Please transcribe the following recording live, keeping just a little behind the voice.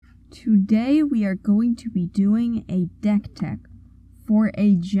Today we are going to be doing a deck tech for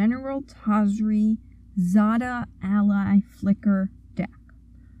a General Tazri Zada Ally Flicker deck.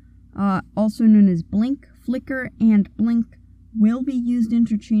 Also known as Blink. Flicker and Blink will be used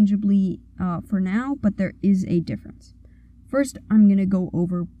interchangeably for now, but there is a difference. First, I'm going to go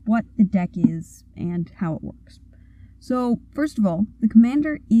over what the deck is and how it works. So, first of all, the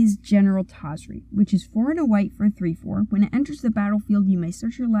commander is General Tazri, which is 4 and a white for a 3/4. When it enters the battlefield, you may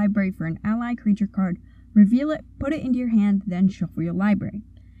search your library for an ally creature card, reveal it, put it into your hand, then shuffle your library.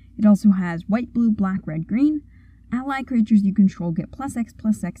 It also has white, blue, black, red, green. Ally creatures you control get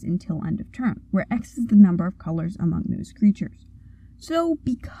 +X/+X until end of turn, where X is the number of colors among those creatures. So,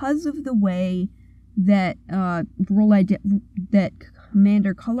 because of the way that that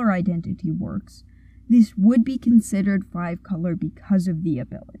commander color identity works, this would be considered 5-color because of the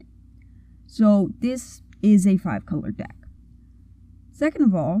ability. So this is a 5-color deck. Second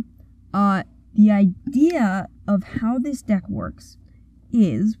of all, the idea of how this deck works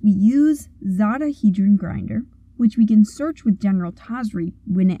is we use Zada Hedron Grinder, which we can search with General Tazri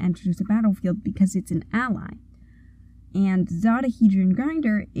when it enters the battlefield because it's an ally. And Zada Hedron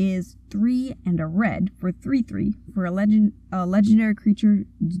Grinder is 3 and a red for 3/3 for a legendary creature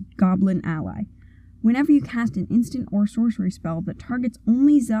goblin ally. Whenever you cast an instant or sorcery spell that targets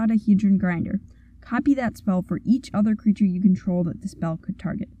only Zada Hedron Grinder, copy that spell for each other creature you control that the spell could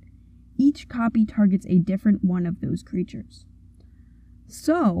target. Each copy targets a different one of those creatures.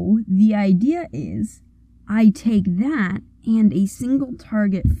 So, the idea is, I take that and a single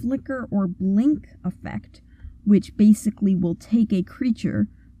target flicker or blink effect, which basically will take a creature,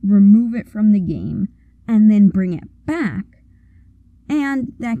 remove it from the game, and then bring it back.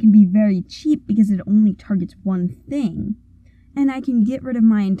 And that can be very cheap because it only targets one thing. And I can get rid of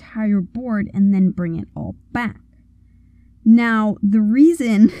my entire board and then bring it all back. Now, the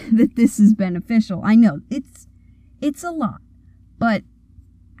reason that this is beneficial, I know, it's a lot. But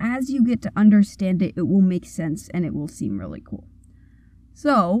as you get to understand it, it will make sense and it will seem really cool.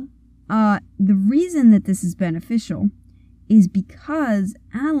 So, the reason that this is beneficial is because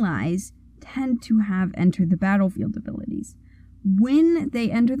allies tend to have enter the battlefield abilities. When they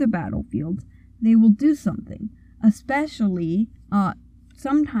enter the battlefield, they will do something. Especially,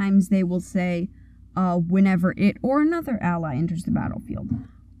 sometimes they will say, whenever it or another ally enters the battlefield.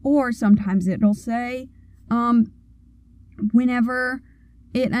 Or sometimes it'll say, whenever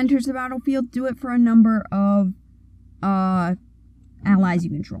it enters the battlefield, do it for a number of allies you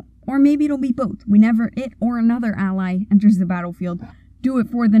control. Or maybe it'll be both. Whenever it or another ally enters the battlefield, do it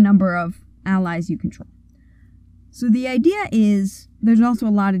for the number of allies you control. So the idea is, there's also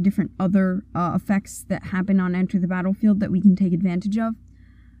a lot of different other effects that happen on Enter the Battlefield that we can take advantage of.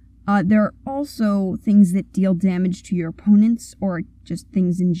 There are also things that deal damage to your opponents, or just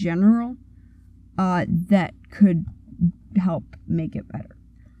things in general, that could help make it better.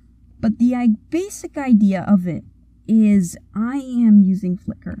 But the basic idea of it is I am using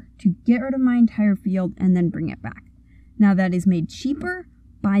Flicker to get rid of my entire field and then bring it back. Now that is made cheaper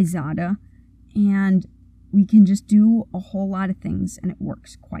by Zada, and we can just do a whole lot of things, and it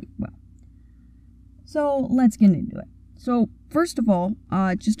works quite well. So, let's get into it. So, first of all,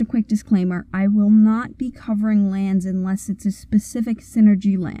 just a quick disclaimer, I will not be covering lands unless it's a specific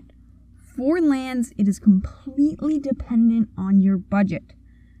synergy land. For lands, it is completely dependent on your budget.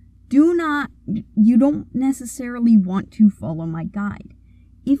 You don't necessarily want to follow my guide.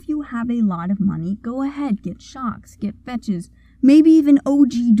 If you have a lot of money, go ahead, get shocks, get fetches, maybe even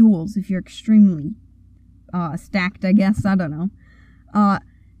OG duels if you're extremely stacked, I guess, I don't know.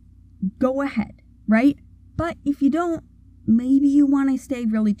 Go ahead, right? But if you don't, maybe you want to stay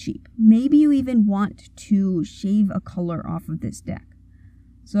really cheap. Maybe you even want to shave a color off of this deck.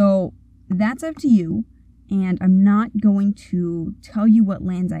 So, that's up to you, and I'm not going to tell you what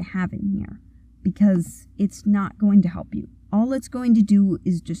lands I have in here, because it's not going to help you. All it's going to do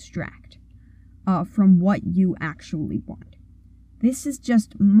is distract from what you actually want. This is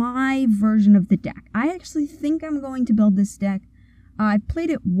just my version of the deck. I actually think I'm going to build this deck. I've played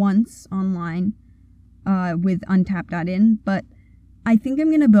it once online with Untap.in, but I think I'm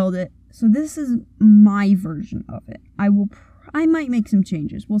going to build it. So this is my version of it. I might make some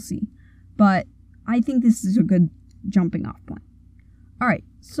changes. We'll see. But I think this is a good jumping off point. Alright,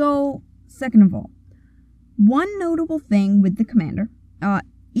 so second of all, one notable thing with the commander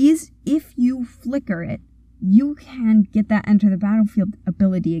is if you flicker it, you can get that enter the battlefield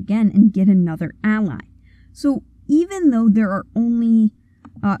ability again and get another ally. So even though there are only,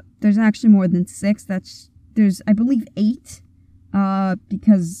 there's actually more than 6, there's I believe 8,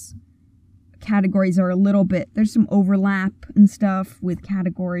 because categories are a little bit, there's some overlap and stuff with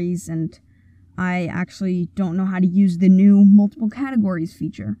categories, and I actually don't know how to use the new multiple categories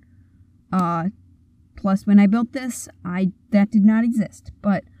feature. Plus, when I built this, that did not exist.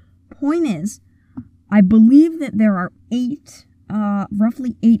 But point is, I believe that there are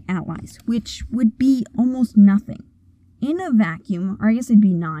roughly 8 allies, which would be almost nothing. In a vacuum, or I guess it'd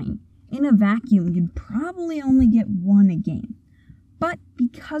be 9. In a vacuum, you'd probably only get 1 a game. But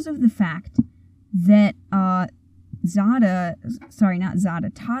because of the fact that Tazria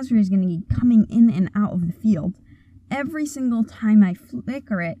is going to be coming in and out of the field, every single time I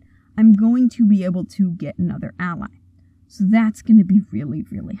flicker it, I'm going to be able to get another ally. So that's going to be really,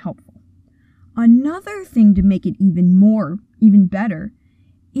 really helpful. Another thing to make it even better,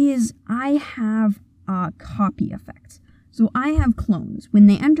 is I have copy effects. So I have clones. When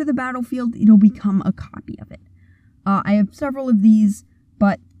they enter the battlefield, it'll become a copy of it. I have several of these,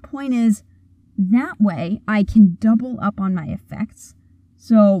 but point is, that way I can double up on my effects.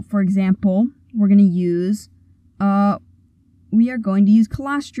 So, for example, we're going to use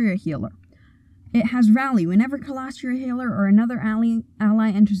Colostria Healer. It has Rally. Whenever Colostria Healer or another ally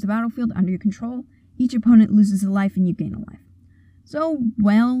enters the battlefield under your control, each opponent loses a life and you gain a life. So,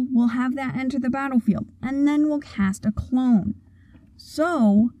 we'll have that enter the battlefield, and then we'll cast a clone.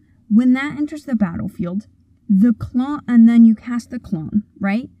 So, when that enters the battlefield, and then you cast the clone,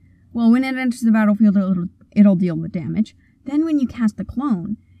 right? Well, when it enters the battlefield, it'll deal with damage. Then when you cast the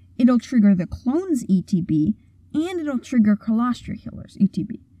clone, it'll trigger the clone's ETB, and it'll trigger Colostria Healer's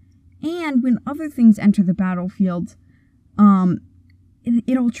ETB. And when other things enter the battlefield,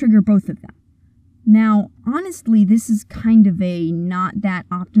 it'll trigger both of them. Now, honestly, this is kind of a not that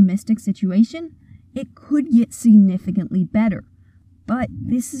optimistic situation. It could get significantly better. But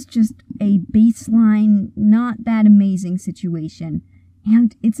this is just a baseline, not that amazing situation,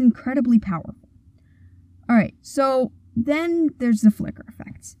 and it's incredibly powerful. Alright, so then there's the flicker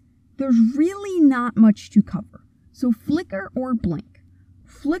effects. There's really not much to cover. So flicker or blink.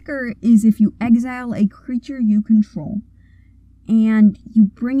 Flicker is if you exile a creature you control, and you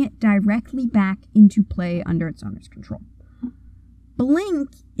bring it directly back into play under its owner's control. Blink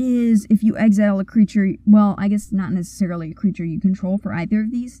is if you exile a creature, well, I guess not necessarily a creature you control for either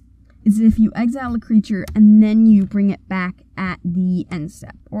of these, is if you exile a creature and then you bring it back at the end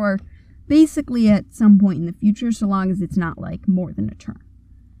step, or basically at some point in the future, so long as it's not like more than a turn.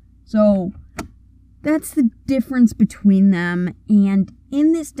 So that's the difference between them, and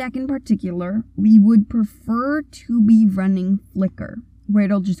in this deck in particular, we would prefer to be running Flicker, where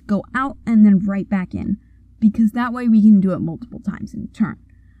it'll just go out and then right back in, because that way we can do it multiple times in a turn.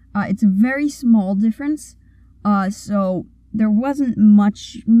 It's a very small difference, so there wasn't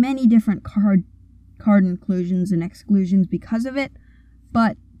many different card inclusions and exclusions because of it,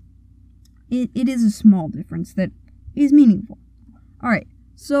 but it is a small difference that is meaningful. Alright,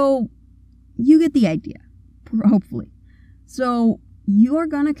 so you get the idea, hopefully. So you're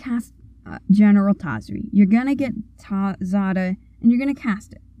gonna cast General Tazria. You're gonna get Tazria, and you're gonna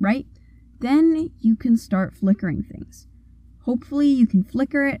cast it, right? Then you can start flickering things. Hopefully you can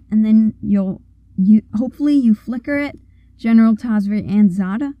flicker it, and then hopefully you flicker it, General Tazria and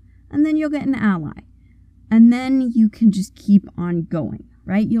Zada, and then you'll get an ally. And then you can just keep on going,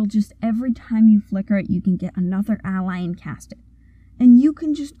 right? Every time you flicker it, you can get another ally and cast it. And you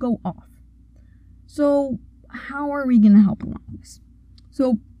can just go off. So how are we going to help along this?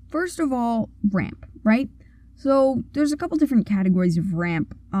 So first of all, ramp, right? So there's a couple different categories of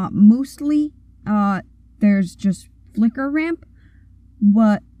ramp. Mostly, there's just flicker ramp.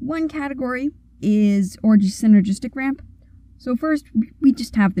 But one category is synergistic ramp. So first, we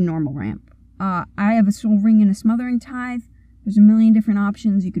just have the normal ramp. I have a Soul Ring and a Smothering Tithe. There's a million different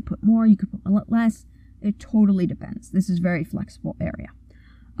options. You could put more, you could put less. It totally depends. This is a very flexible area.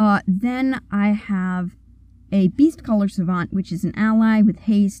 Then I have a Beast Color Savant, which is an ally with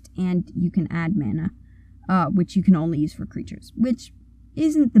haste, and you can add mana, which you can only use for creatures, which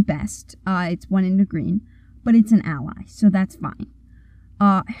isn't the best. It's 1 into green, but it's an ally, so that's fine.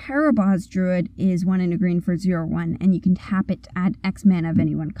 Harabaz Druid is 1 into green for 0/1, and you can tap it to add X mana of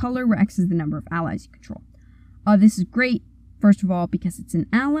any one color, where X is the number of allies you control. This is great, first of all, because it's an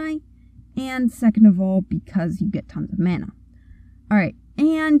ally, and second of all, because you get tons of mana. Alright,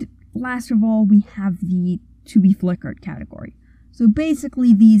 and last of all, we have the to be flickered category. So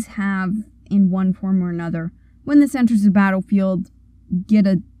basically, these have, in one form or another, when this enters the battlefield, get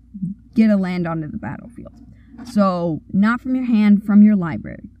a land onto the battlefield. So, not from your hand, from your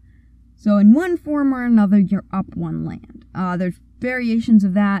library. So, in one form or another, you're up 1 land. There's variations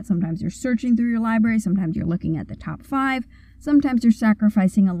of that. Sometimes you're searching through your library. Sometimes you're looking at the top 5. Sometimes you're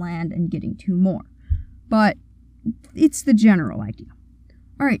sacrificing a land and getting 2 more. But it's the general idea.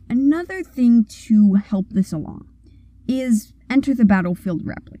 Alright, another thing to help this along is enter the battlefield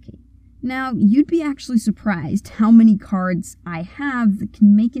replicate. Now, you'd be actually surprised how many cards I have that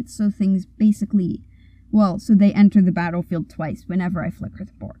can make it so things basically, so they enter the battlefield twice whenever I flicker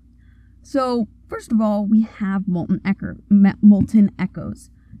the board. So, first of all, we have Molten Echoes.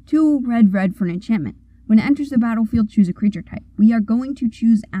 2 red for an enchantment. When it enters the battlefield, choose a creature type. We are going to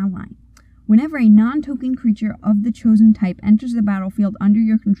choose Ally. Whenever a non-token creature of the chosen type enters the battlefield under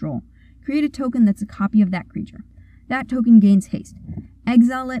your control, create a token that's a copy of that creature. That token gains haste.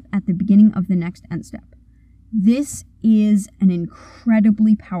 Exile it at the beginning of the next end step. This is an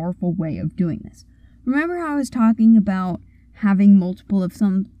incredibly powerful way of doing this. Remember how I was talking about having multiple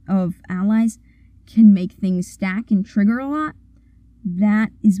of allies can make things stack and trigger a lot?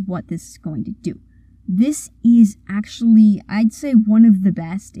 That is what this is going to do. This is actually, I'd say, one of the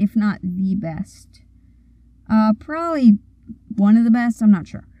best, if not the best. Probably one of the best, I'm not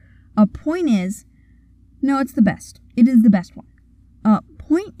sure. Point is, no, it's the best. It is the best one.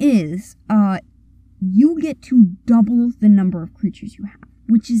 Point is, you get to double the number of creatures you have,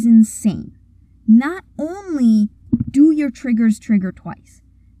 which is insane. Not only do your triggers trigger twice,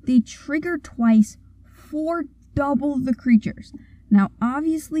 they trigger twice for double the creatures. Now,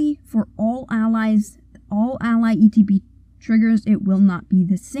 obviously, for all ally ETB triggers, it will not be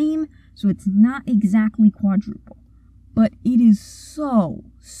the same, so it's not exactly quadruple. But it is so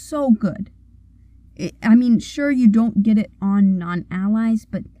good. Sure, you don't get it on non-allies,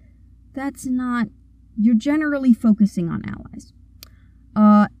 but that's not... You're generally focusing on allies.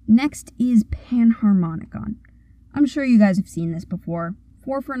 Next is Panharmonicon. I'm sure you guys have seen this before.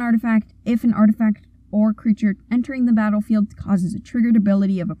 4 for an artifact. If an artifact or creature entering the battlefield causes a triggered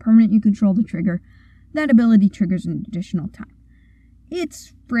ability of a permanent you control to trigger, that ability triggers an additional time.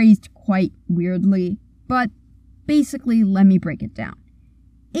 It's phrased quite weirdly, but basically, let me break it down.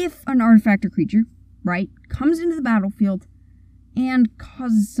 If an artifact or creature, comes into the battlefield and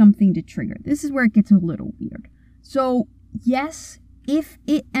causes something to trigger, this is where it gets a little weird. So, yes, if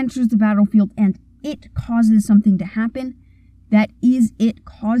it enters the battlefield and it causes something to happen, that is it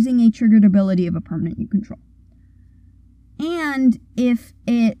causing a triggered ability of a permanent you control. And if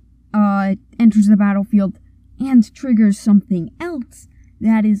it enters the battlefield and triggers something else,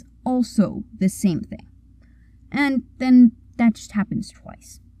 that is also the same thing. And then that just happens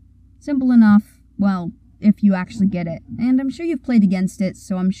twice. Simple enough, if you actually get it. And I'm sure you've played against it,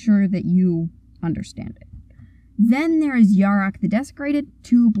 so I'm sure that you understand it. Then there is Yarok the Desecrated,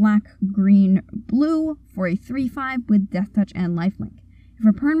 2 black, green, blue for a 3/5 with Death Touch and Lifelink. If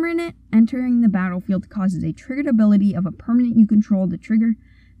a permanent entering the battlefield causes a triggered ability of a permanent you control to trigger,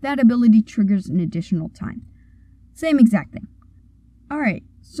 that ability triggers an additional time. Same exact thing. Alright,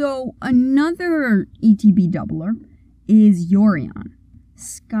 so another ETB doubler is Yorion,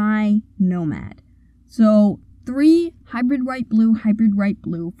 Sky Nomad. So 3 hybrid white blue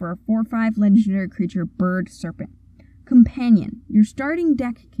for a 4/5 legendary creature bird serpent. Companion. Your starting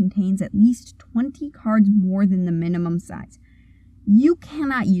deck contains at least 20 cards more than the minimum size. You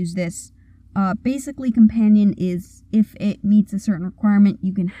cannot use this. Basically, Companion is, if it meets a certain requirement,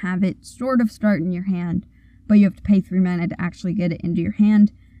 you can have it sort of start in your hand, but you have to pay 3 mana to actually get it into your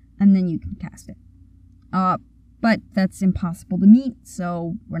hand, and then you can cast it. But that's impossible to meet,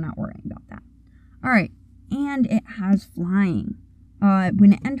 so we're not worrying about that. Alright, and it has flying.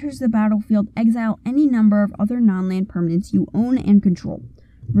 When it enters the battlefield, exile any number of other non-land permanents you own and control.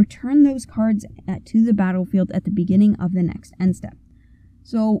 Return those cards to the battlefield at the beginning of the next end step.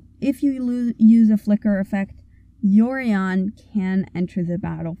 So, if you use a flicker effect, Yorion can enter the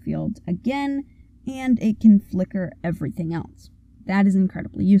battlefield again, and it can flicker everything else. That is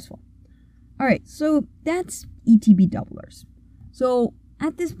incredibly useful. Alright, so that's ETB doublers. So,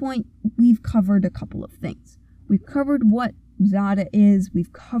 at this point, we've covered a couple of things. We've covered what Zada is,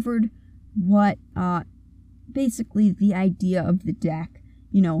 we've covered what, basically the idea of the deck,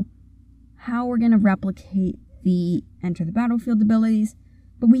 how we're going to replicate the enter the battlefield abilities,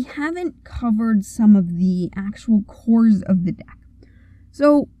 but we haven't covered some of the actual cores of the deck.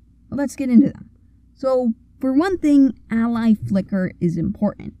 So, let's get into them. So, for one thing, ally flicker is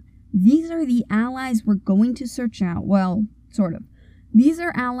important. These are the allies we're going to search out, sort of. These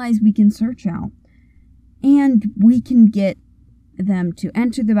are allies we can search out, and we can get them to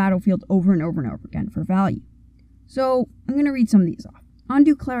enter the battlefield over and over and over again for value. So, I'm going to read some of these off.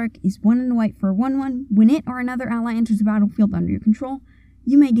 Ondu Cleric is 1 and white for a 1/1. When it or another ally enters the battlefield under your control,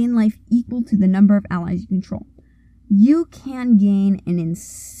 you may gain life equal to the number of allies you control. You can gain an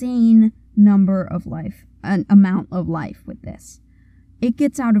insane number of life an amount of life with this. It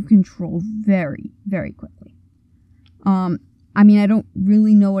gets out of control very, very quickly. I mean, I don't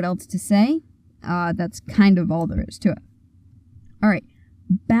really know what else to say. That's kind of all there is to it. Alright,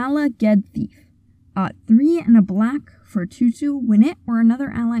 Bala Ged Thief. 3 and a black for a 2/2. When it or another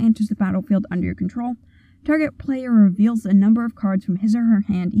ally enters the battlefield under your control, target player reveals a number of cards from his or her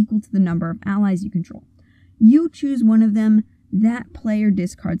hand equal to the number of allies you control. You choose one of them, that player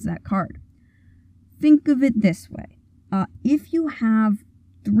discards that card. Think of it this way. If you have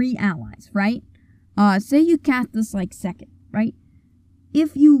 3 allies, right? Say you cast this like second, right?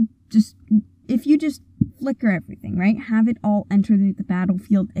 If you just flicker everything, right? Have it all enter the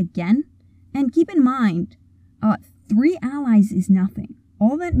battlefield again. And keep in mind, 3 allies is nothing.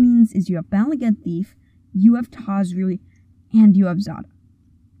 All that means is you have Bala Ged Thief, you have Tazri, and you have Zada.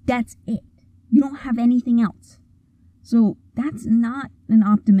 That's it. You don't have anything else. So that's not an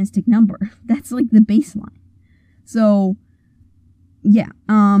optimistic number. That's like the baseline. So, yeah.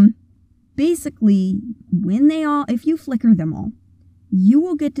 Basically, if you flicker them all, you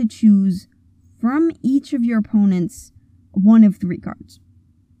will get to choose from each of your opponents one of 3 cards.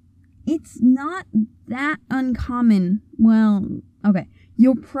 It's not that uncommon. Well, okay.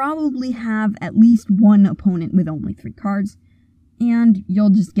 You'll probably have at least one opponent with only 3 cards, and you'll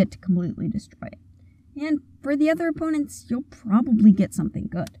just get to completely destroy it. And for the other opponents, you'll probably get something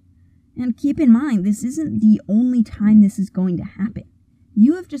good. And keep in mind, this isn't the only time this is going to happen.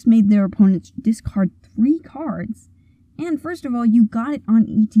 You have just made their opponents discard 3 cards, and first of all, you got it on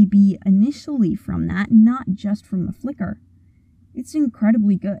ETB initially from that, not just from the flicker. It's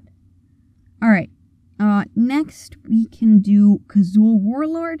incredibly good. Alright, next we can do Kazul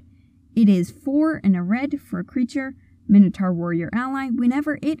Warlord. It is 4 and a red for a creature, Minotaur Warrior ally.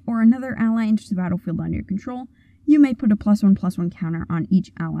 Whenever it or another ally enters the battlefield under your control, you may put a +1/+1 counter on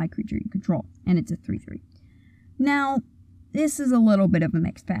each ally creature you control, and it's a 3/3. Now, this is a little bit of a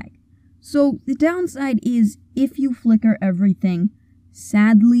mixed bag. So, the downside is, if you flicker everything,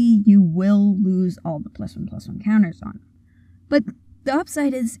 sadly, you will lose all the +1/+1 counters on them. But the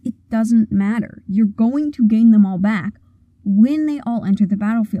upside is, it doesn't matter. You're going to gain them all back when they all enter the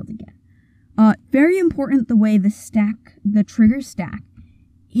battlefield again. Very important, the way the trigger stack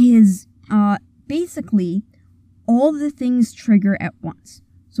is, basically, all the things trigger at once.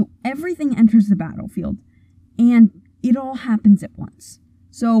 So everything enters the battlefield, and it all happens at once.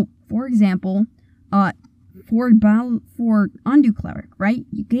 So, for example, for Ondu Cleric, right?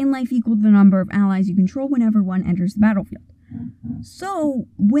 You gain life equal to the number of allies you control whenever one enters the battlefield. So,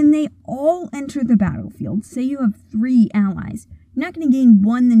 when they all enter the battlefield, say you have 3 allies, you're not going to gain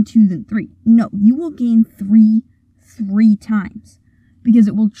 1, then 2, then 3. No, you will gain 3 times. Because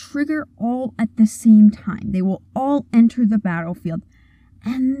it will trigger all at the same time. They will all enter the battlefield.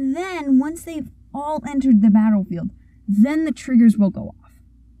 And then, once they've all entered the battlefield, then the triggers will go off.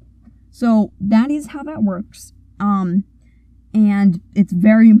 So, that is how that works. And it's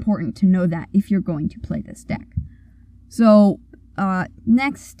very important to know that if you're going to play this deck. So,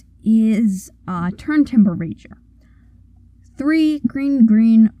 next is Turntimber Rager. 3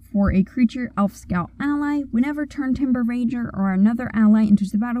 green for a creature, Elf Scout ally. Whenever Turntimber Rager or another ally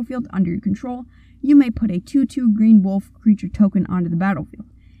enters the battlefield under your control, you may put a 2/2 green wolf creature token onto the battlefield.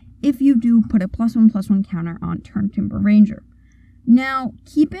 If you do, put a +1/+1 counter on Turntimber Rager. Now,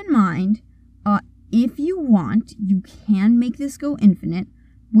 keep in mind, if you want, you can make this go infinite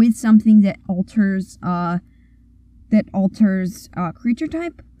with something that alters creature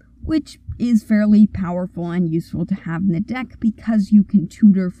type, which is fairly powerful and useful to have in the deck because you can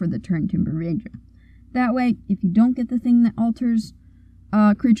tutor for the Turntimber Rager. That way, if you don't get the thing that alters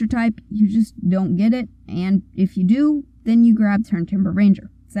creature type, you just don't get it, and if you do, then you grab Turntimber Rager.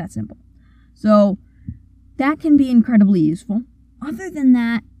 It's that simple. So, that can be incredibly useful. Other than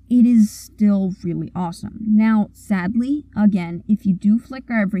that, it is still really awesome. Now, sadly, again, if you do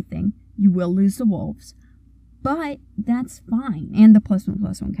flicker everything, you will lose the wolves. But that's fine, and the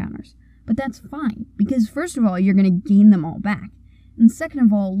 +1/+1 counters. But that's fine, because first of all, you're going to gain them all back. And second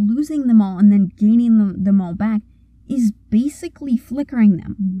of all, losing them all and then gaining them all back is basically flickering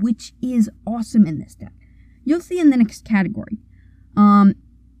them, which is awesome in this deck. You'll see in the next category.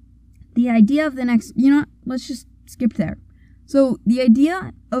 The idea of the next... let's just skip there. So, the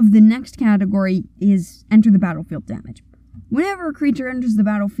idea of the next category is enter the battlefield damage. Whenever a creature enters the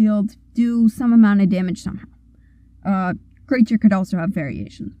battlefield, do some amount of damage somehow. Creature could also have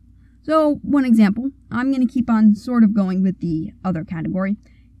variations. So, one example, I'm going to keep on sort of going with the other category,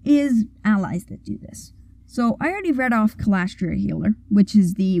 is allies that do this. So, I already read off Kalastria Healer, which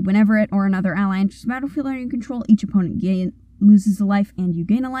is the whenever it or another ally enters the battlefield under your control, each opponent loses a life and you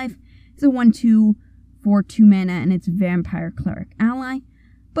gain a life. It's a 1/2 for 2 mana, and it's Vampire Cleric ally.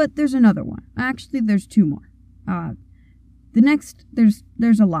 But there's another one. Actually, there's 2 more.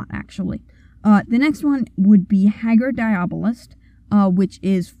 There's a lot, actually. The next one would be Haggard Diabolist, which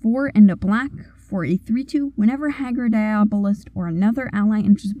is 4 and a black for a 3/2. Whenever Haggard Diabolist or another ally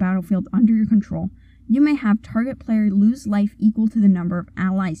enters the battlefield under your control, you may have target player lose life equal to the number of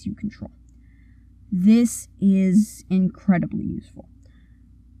allies you control. This is incredibly useful.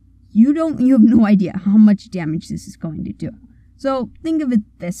 You have no idea how much damage this is going to do. So think of it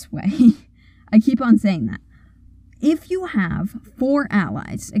this way. I keep on saying that. If you have 4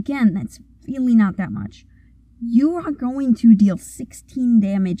 allies, again, that's really not that much, you are going to deal 16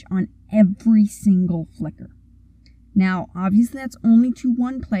 damage on every single flicker. Now, obviously that's only to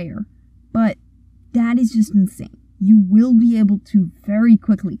one player, but that is just insane. You will be able to very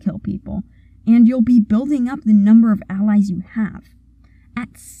quickly kill people, and you'll be building up the number of allies you have.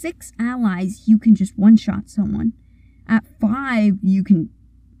 At 6 allies, you can just one-shot someone. At 5, you can...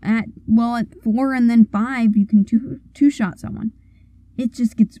 At 4 and then 5, you can two-shot someone. It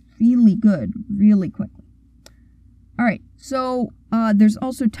just gets really good really quickly. Alright, so there's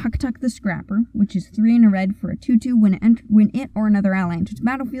also Tuk Tuk the Scrapper, which is 3 and a red for a 2/2. When it or another ally enters the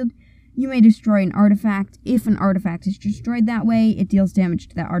battlefield, you may destroy an artifact. If an artifact is destroyed that way, it deals damage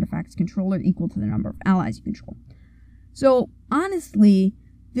to that artifact's controller equal to the number of allies you control. So, honestly,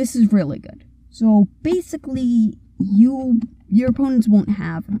 this is really good. So, basically, your opponents won't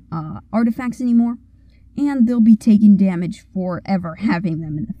have artifacts anymore, and they'll be taking damage for ever having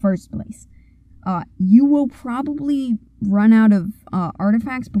them in the first place. You will probably run out of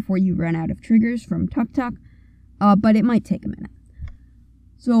artifacts before you run out of triggers from Tuk Tuk, but it might take a minute.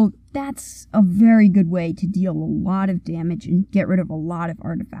 So that's a very good way to deal a lot of damage and get rid of a lot of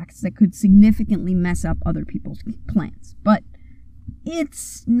artifacts that could significantly mess up other people's plans. But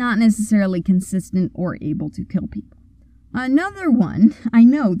it's not necessarily consistent or able to kill people. Another one, I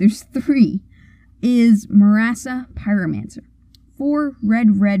know there's 3, is Murasa Pyromancer. 4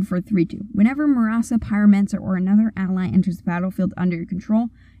 red for 3/2. Whenever Murasa Pyromancer or another ally enters the battlefield under your control,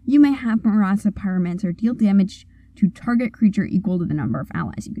 you may have Murasa Pyromancer deal damage to target creature equal to the number of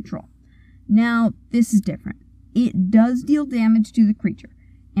allies you control. Now, this is different. It does deal damage to the creature,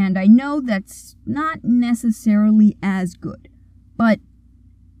 and I know that's not necessarily as good, but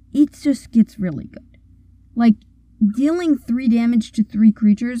it just gets really good. Like, dealing 3 damage to 3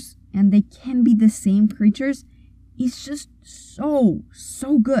 creatures, and they can be the same creatures, is just so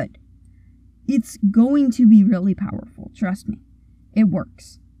good. It's going to be really powerful, trust me. It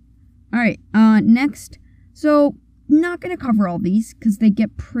works. Alright, next. So, not going to cover all these, because they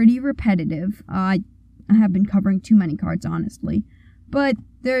get pretty repetitive. I have been covering too many cards, honestly. But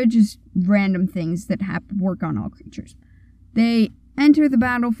they're just random things that work on all creatures. They enter the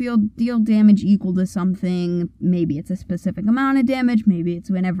battlefield, deal damage equal to something. Maybe it's a specific amount of damage. Maybe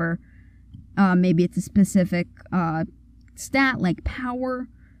it's whenever... maybe it's a specific stat, like power.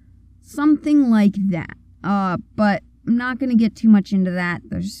 Something like that. But I'm not going to get too much into that.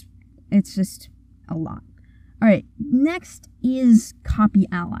 It's just a lot. Alright, next is copy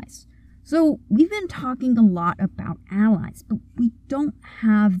allies. So, we've been talking a lot about allies, but we don't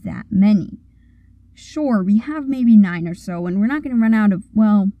have that many. Sure, we have maybe 9 or so, and we're not going to run out of,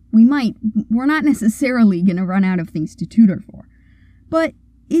 well, we might. We're not necessarily going to run out of things to tutor for. But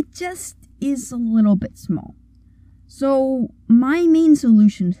it just is a little bit small. So, my main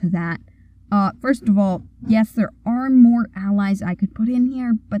solution to that, first of all, yes, there are more allies I could put in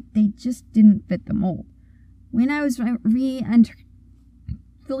here, but they just didn't fit the mold. When I was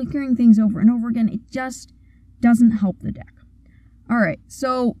flickering things over and over again, it just doesn't help the deck. Alright,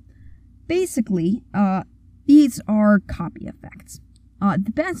 so basically, these are copy effects.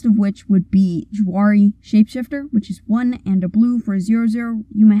 The best of which would be Jwari Shapeshifter, which is 1 and a blue for a 0/0.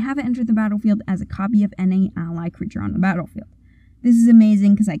 You may have it enter the battlefield as a copy of any ally creature on the battlefield. This is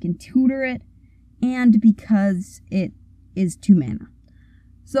amazing because I can tutor it, and because it is 2 mana.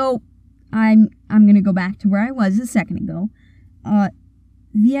 So, I'm going to go back to where I was a second ago.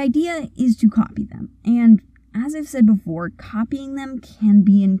 The idea is to copy them, and as I've said before, copying them can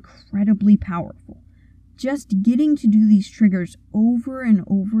be incredibly powerful. Just getting to do these triggers over and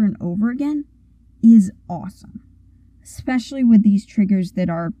over and over again is awesome. Especially with these triggers that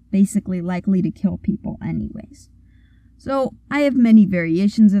are basically likely to kill people anyways. So, I have many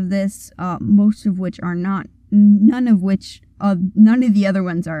variations of this, most of which are not, none of the other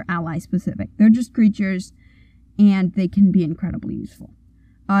ones are ally specific. They're just creatures, and they can be incredibly useful.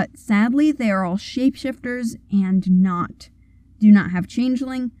 Sadly, they are all shapeshifters and do not have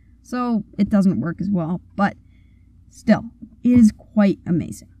changeling, so it doesn't work as well, but still, it is quite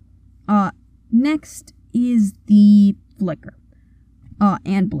amazing. next is the Flicker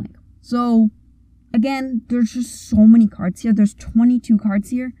and Blink. So, again, there's just so many cards here. There's 22 cards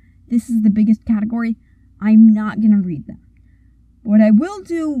here. This is the biggest category. I'm not going to read them. What I will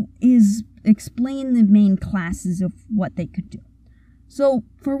do is explain the main classes of what they could do. So,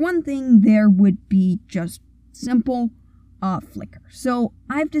 for one thing, there would be just simple Flicker. So,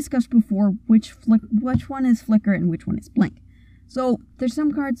 I've discussed before which one is Flicker and which one is Blink. So, there's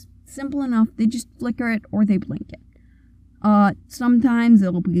some cards, simple enough, they just flicker it or they blink it. Sometimes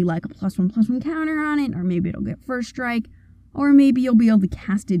it'll be like a +1/+1 counter on it, or maybe it'll get first strike, or maybe you'll be able to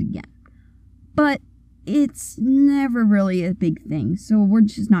cast it again. But it's never really a big thing, so we're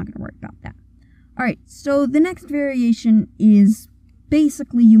just not going to worry about that. Alright, so the next variation is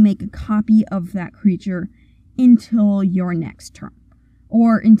basically you make a copy of that creature until your next turn,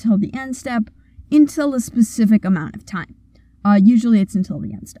 or until the end step, until a specific amount of time. Usually it's until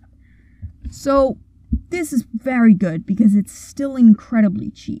the end step. So, this is very good because it's still incredibly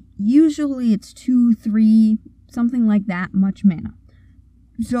cheap. Usually it's 2, 3, something like that much mana.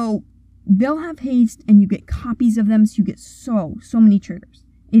 So, they'll have haste and you get copies of them, so you get so many triggers.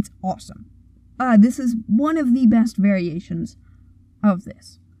 It's awesome. This is one of the best variations of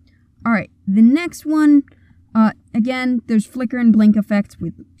this. Alright, the next one, again, there's Flicker and Blink effects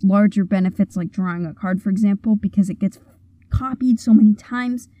with larger benefits like drawing a card, for example, because it gets copied so many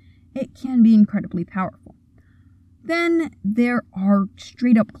times, it can be incredibly powerful. Then there are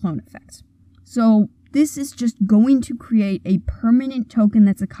straight up clone effects. So this is just going to create a permanent token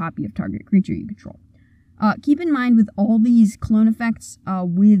that's a copy of target creature you control. Keep in mind with all these clone effects,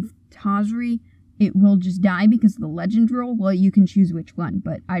 with Tazri, it will just die because of the legend rule. Well, you can choose which one,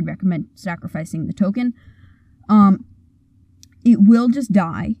 but I'd recommend sacrificing the token. It will just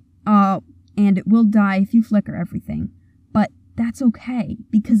die, and it will die if you flicker everything. But that's okay,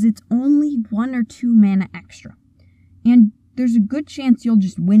 because it's only 1 or 2 mana extra. And there's a good chance you'll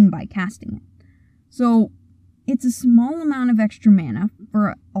just win by casting it. So, it's a small amount of extra mana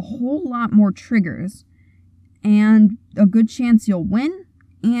for a whole lot more triggers, and a good chance you'll win,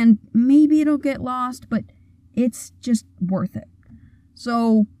 and maybe it'll get lost, but it's just worth it.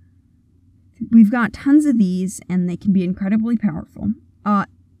 So, we've got tons of these, and they can be incredibly powerful.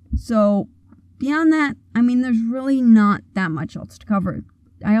 So, beyond that, I mean, there's really not that much else to cover.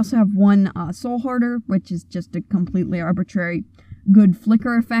 I also have one Soul Hoarder, which is just a completely arbitrary good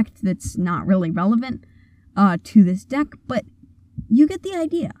flicker effect that's not really relevant to this deck, but you get the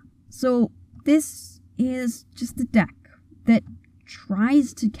idea. So this is just a deck that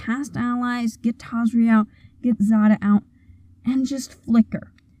tries to cast allies, get Tazri out, get Zada out, and just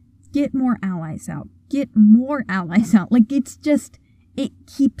flicker. Get more allies out. Get more allies out. Like, it's just, it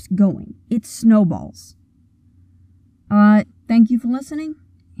keeps going. It snowballs. Thank you for listening,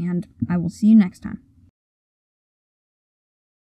 and I will see you next time.